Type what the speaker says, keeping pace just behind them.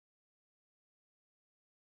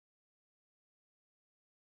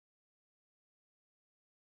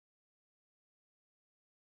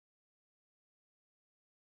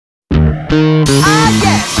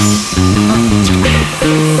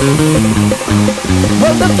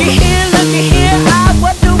Well, looky here,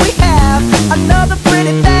 what do we have? Another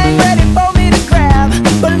pretty thing ready for me to grab.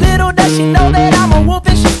 But little does she know that I'm a wolf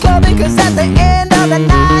in sheep's clothing. Cause at the end of the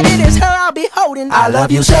night, it is her I'll be holding. I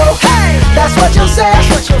love you so, hey, that's what you'll say.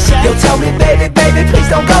 You'll tell me, baby, baby, please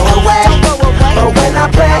don't go away. But when I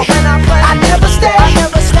play, I never stay.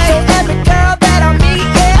 So every girl that I meet,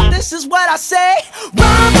 yeah, this is what I say.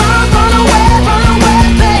 Run, run away,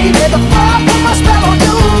 baby, before I put my spell on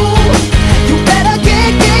you. You better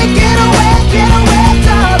get away,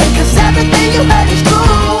 darling, cause everything you heard is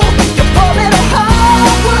true. Your poor little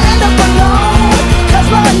heart will end up alone, cause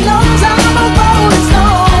Lord knows I'm a rolling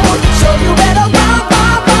stone. So you better run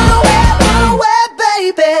away,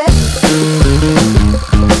 baby.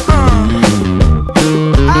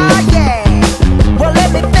 Yeah. Well, let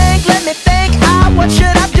me think, what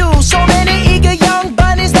should I do? So many eager young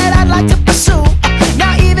bunnies that I'd like to pursue.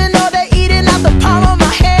 Now even though they're eating out the palm of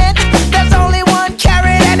my hand, there's only one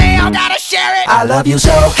carrot and they all gotta share it. I love you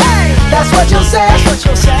so, hey, that's what you'll say.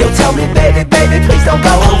 You'll tell me, baby, baby, please don't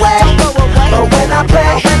go away. But when I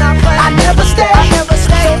play, I never stay.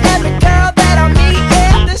 So every girl that I meet,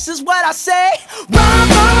 yeah, this is what I say. Run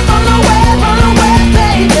away,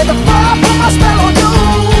 baby, before I put my spell on you.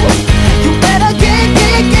 You better get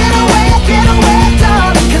away,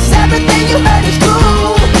 darling, cause everything you heard is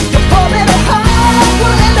true. Your poor little heart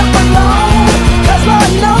will end up alone, cause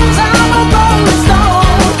Lord knows I'm a rolling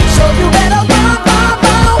stone. So you better run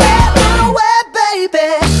away, baby.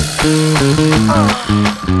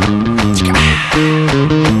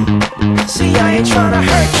 See, I ain't tryna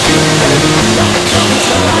hurt you.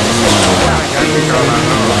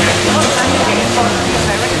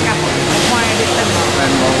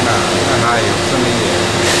 Em mong là hai sân đi về.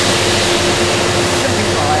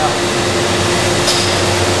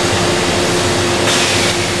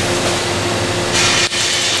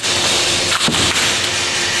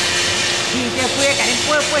 Y que fue, que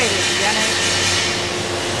después fue, ya no